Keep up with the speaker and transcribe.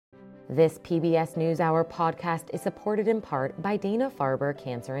This PBS NewsHour podcast is supported in part by Dana-Farber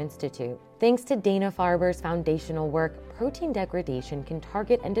Cancer Institute. Thanks to Dana-Farber's foundational work, protein degradation can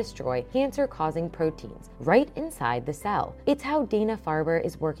target and destroy cancer-causing proteins right inside the cell. It's how Dana-Farber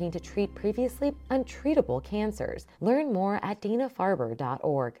is working to treat previously untreatable cancers. Learn more at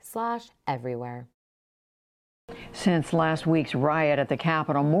danafarber.org/everywhere. Since last week's riot at the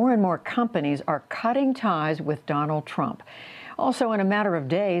Capitol, more and more companies are cutting ties with Donald Trump. Also, in a matter of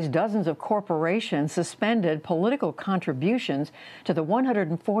days, dozens of corporations suspended political contributions to the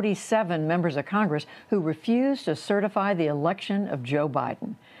 147 members of Congress who refused to certify the election of Joe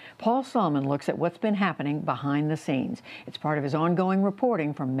Biden. Paul Solomon looks at what's been happening behind the scenes. It's part of his ongoing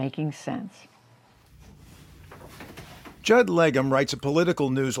reporting from Making Sense. Judd Legum writes a political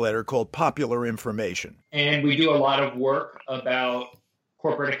newsletter called Popular Information. And we do a lot of work about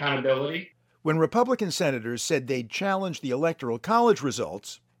corporate accountability. When Republican senators said they'd challenge the Electoral College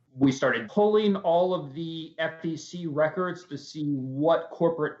results, we started pulling all of the FEC records to see what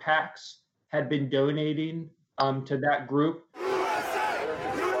corporate PACs had been donating to that group.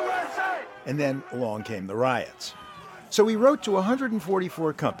 USA! And then along came the riots. So we wrote to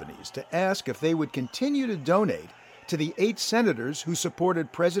 144 companies to ask if they would continue to donate to the 8 senators who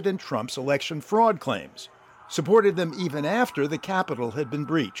supported President Trump's election fraud claims, supported them even after the Capitol had been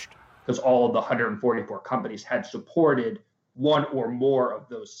breached. Because all of the 144 companies had supported one or more of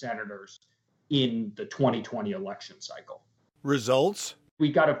those senators in the 2020 election cycle. Results?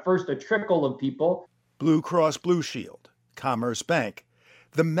 We got a trickle of people. Blue Cross Blue Shield, Commerce Bank,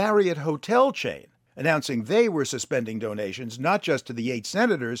 the Marriott hotel chain, announcing they were suspending donations not just to the 8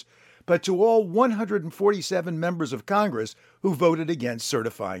 senators, but to all 147 members of Congress who voted against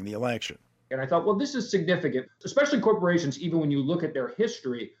certifying the election. And I thought, well, this is significant, especially corporations, even when you look at their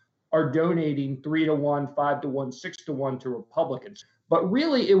history, are donating 3-to-1, 5-to-1, 6-to-1 to Republicans. But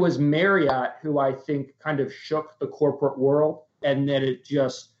really, it was Marriott who I think kind of shook the corporate world, and then it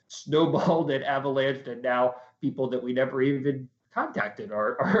just snowballed and avalanched, and now people that we never even contacted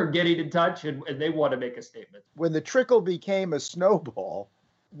are getting in touch, and they want to make a statement. When the trickle became a snowball,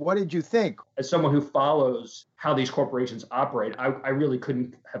 what did you think? As someone who follows how these corporations operate, I really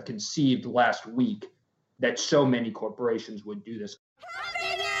couldn't have conceived last week that so many corporations would do this.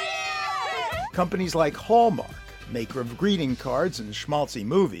 Companies like Hallmark, maker of greeting cards and schmaltzy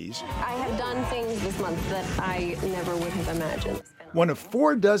movies. I have done things this month that I never would have imagined. One of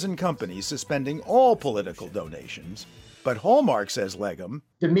 4 dozen companies suspending all political donations. But Hallmark, says Legum,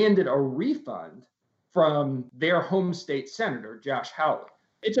 demanded a refund from their home state senator, Josh Hawley.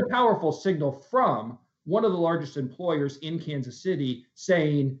 It's a powerful signal from one of the largest employers in Kansas City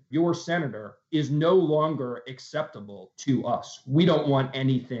saying your senator is no longer acceptable to us. We don't want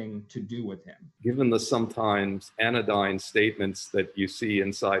anything to do with him. Given the sometimes anodyne statements that you see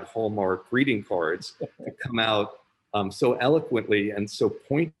inside Hallmark greeting cards to come out so eloquently and so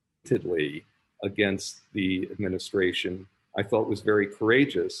pointedly against the administration, I thought was very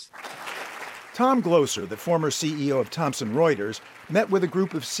courageous. Tom Gloser, the former CEO of Thomson Reuters, met with a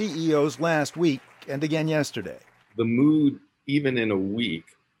group of CEOs last week and again yesterday. The mood, even in a week,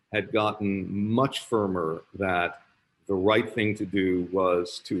 had gotten much firmer that the right thing to do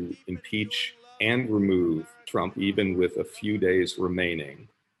was to impeach and remove Trump, even with a few days remaining,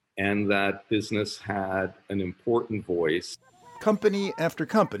 and that business had an important voice. Company after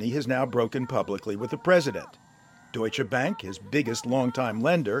company has now broken publicly with the president. Deutsche Bank, his biggest longtime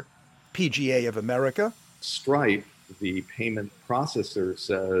lender, PGA of America. Stripe, the payment processor,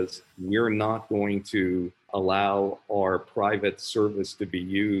 says we're not going to allow our private service to be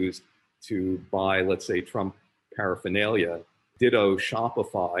used to buy, let's say, Trump paraphernalia. Ditto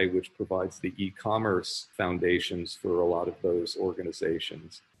Shopify, which provides the e-commerce foundations for a lot of those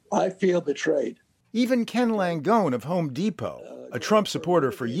organizations. I feel betrayed. Even Ken Langone of Home Depot, a Trump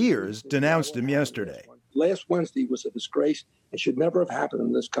supporter for years, denounced him yesterday. Last Wednesday was a disgrace. It should never have happened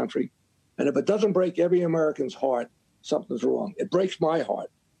in this country. And if it doesn't break every American's heart, something's wrong. It breaks my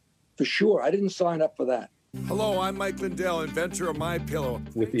heart. For sure, I didn't sign up for that. Hello, I'm Mike Lindell, inventor of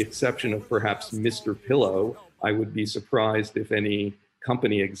MyPillow. With the exception of perhaps Mr. Pillow, I would be surprised if any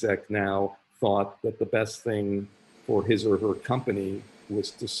company exec now thought that the best thing for his or her company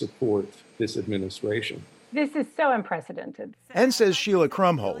was to support this administration. This is so unprecedented. And says Sheila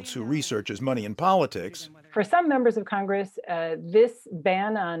Krumholtz, who researches money and politics. For some members of Congress, this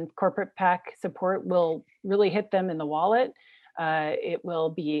ban on corporate PAC support will really hit them in the wallet. It will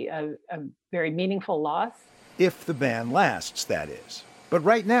be a very meaningful loss. If the ban lasts, that is. But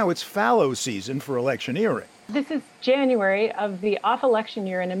right now, it's fallow season for electioneering. This is January of the off-election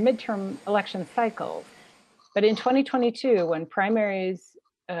year in a midterm election cycle. But in 2022, when primaries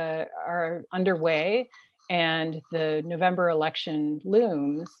are underway and the November election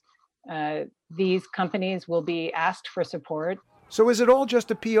looms, these companies will be asked for support. So is it all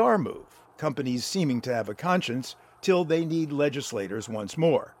just a PR move? Companies seeming to have a conscience till they need legislators once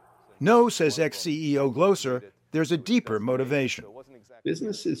more? No, says ex-CEO Gloser, there's a deeper motivation.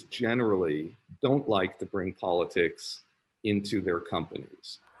 Businesses generally don't like to bring politics into their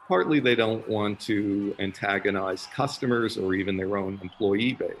companies. Partly they don't want to antagonize customers or even their own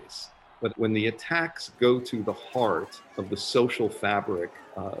employee base. But when the attacks go to the heart of the social fabric,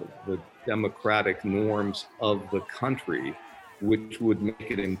 the democratic norms of the country, which would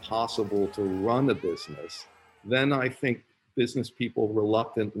make it impossible to run a business, then I think business people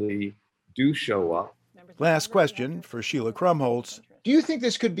reluctantly do show up. Last question for Sheila Krumholtz. Do you think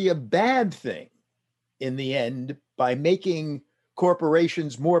this could be a bad thing in the end by making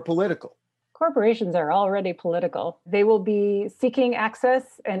corporations more political? Corporations are already political. They will be seeking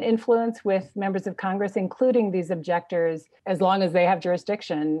access and influence with members of Congress, including these objectors, as long as they have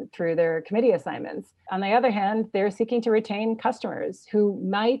jurisdiction through their committee assignments. On the other hand, they're seeking to retain customers who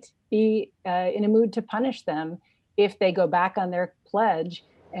might be in a mood to punish them if they go back on their pledge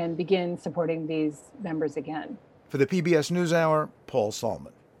and begin supporting these members again. For the PBS NewsHour, Paul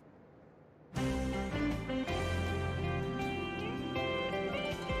Salman.